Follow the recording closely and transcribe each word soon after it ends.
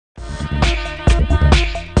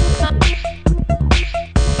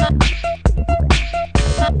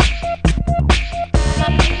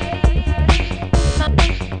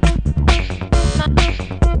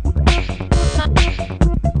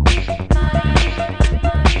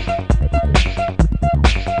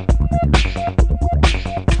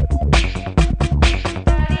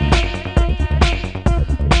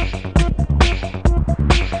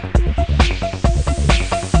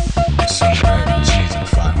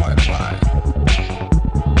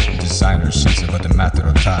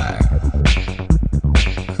time.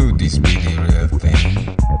 Could this be the real thing?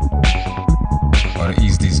 Or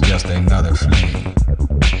is this just another fling?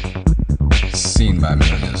 Seen by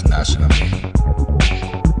millions nationally.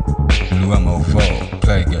 L'uomo Vo,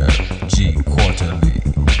 Playgirl, G quarterly.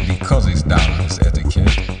 Because he's down on his etiquette.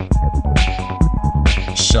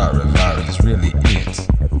 Charivari is really it.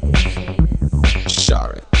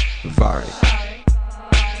 Charivari.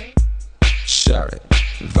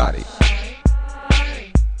 Charivari.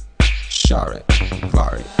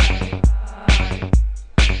 Charivari.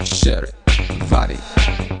 Charivari.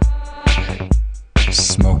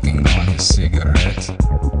 Smoking on his cigarette,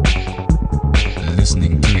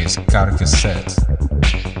 listening to his car cassette,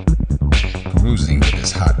 cruising with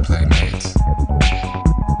his hot playmate,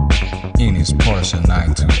 in his Porsche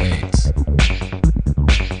 928,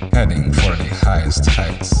 heading for the highest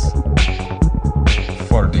heights,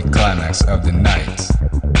 for the climax of the night.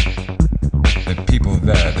 The people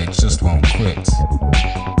there, they just won't quit,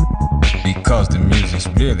 because the music's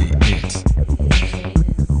really it.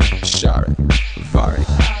 Charivari.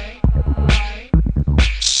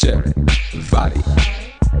 Charivari.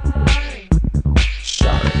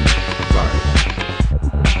 Charivari.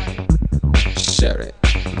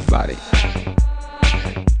 Charivari.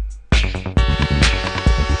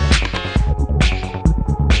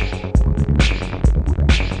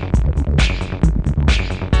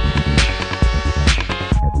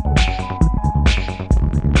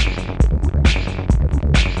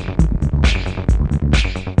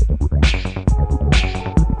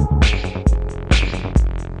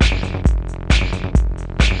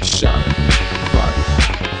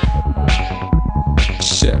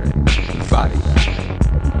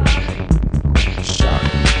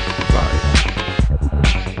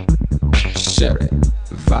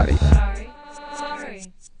 Charivari.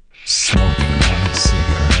 Smoking on his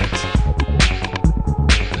cigarette,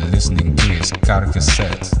 listening to his car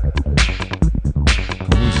cassette,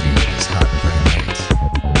 cruising with his hot playmate,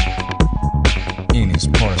 in his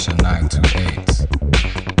Porsche 928,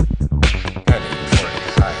 heading for the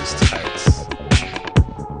highest heights,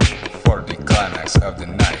 for the climax of the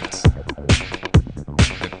night.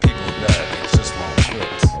 The people there, they just won't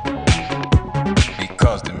quit,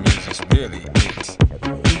 because the music's really it.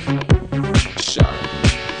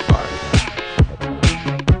 Charivari.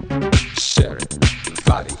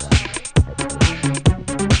 Charivari.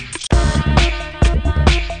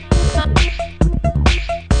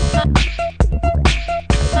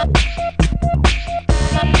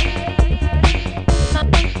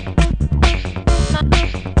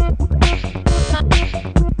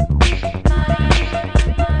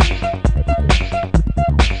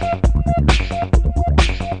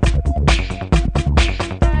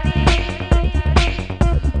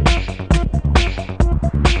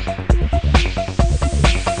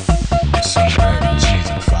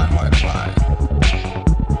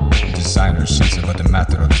 Designer sheets about the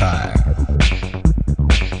matter of time.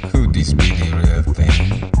 Could this be the real thing?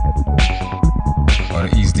 Or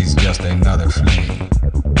is this just another fling?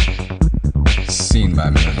 Seen by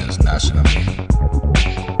millions nationally.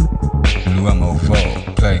 L'uomo Vo,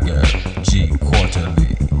 Playgirl, G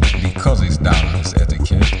quarterly. Because he's down on his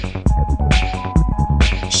etiquette.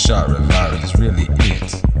 Charivari is really it.